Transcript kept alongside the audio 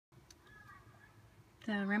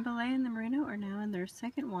The Rambouillet and the Merino are now in their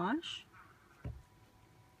second wash.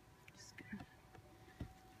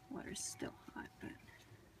 Water's still hot, but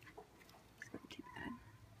it's not too bad.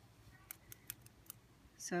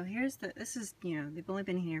 So here's this is, they've only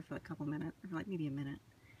been here for a couple minutes, or like maybe a minute.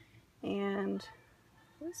 And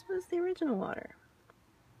this was the original water.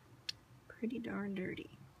 Pretty darn dirty.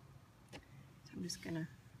 So I'm just gonna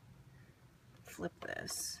flip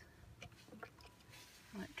this.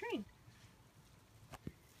 Let it drain.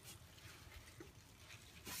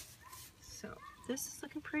 So this is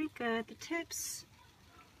looking pretty good. The tips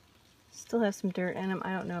still have some dirt in them.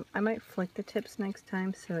 I don't know. I might flick the tips next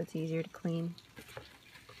time so it's easier to clean.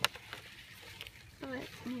 But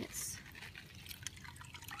it's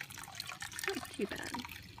not too bad.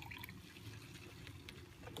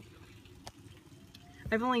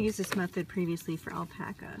 I've only used this method previously for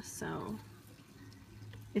alpaca, so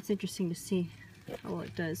it's interesting to see how well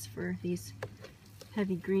it does for these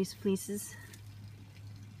heavy grease fleeces.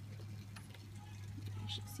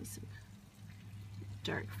 I should see some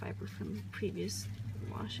dark fiber from previous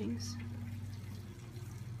washings.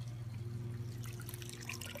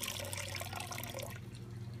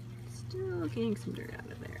 Still getting some dirt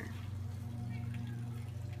out of there.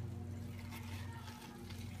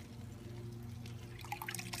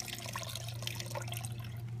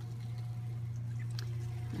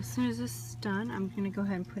 As soon as this is done, I'm going to go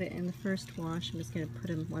ahead and put it in the first wash. I'm just going to put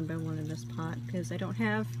them one by one in this pot because I don't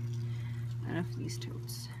have enough of these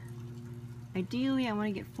totes. Ideally, I want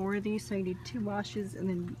to get 4 of these, so I need 2 washes and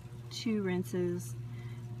then 2 rinses.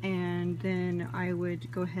 And then I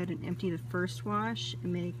would go ahead and empty the first wash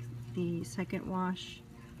and make the second wash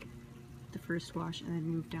the first wash, and then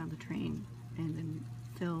move down the train and then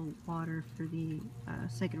fill water for the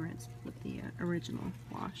second rinse with the original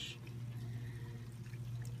wash.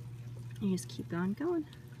 You just keep on going.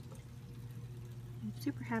 I'm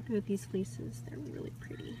super happy with these fleeces. They're really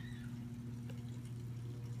pretty.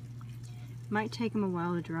 Might take them a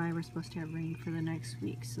while to dry. We're supposed to have rain for the next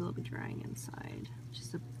week, so they'll be drying inside.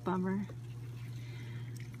 Just a bummer.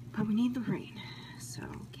 But we need the rain, so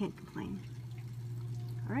can't complain.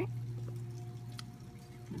 Alright.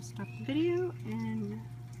 I'm going to stop the video and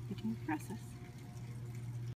continue the process.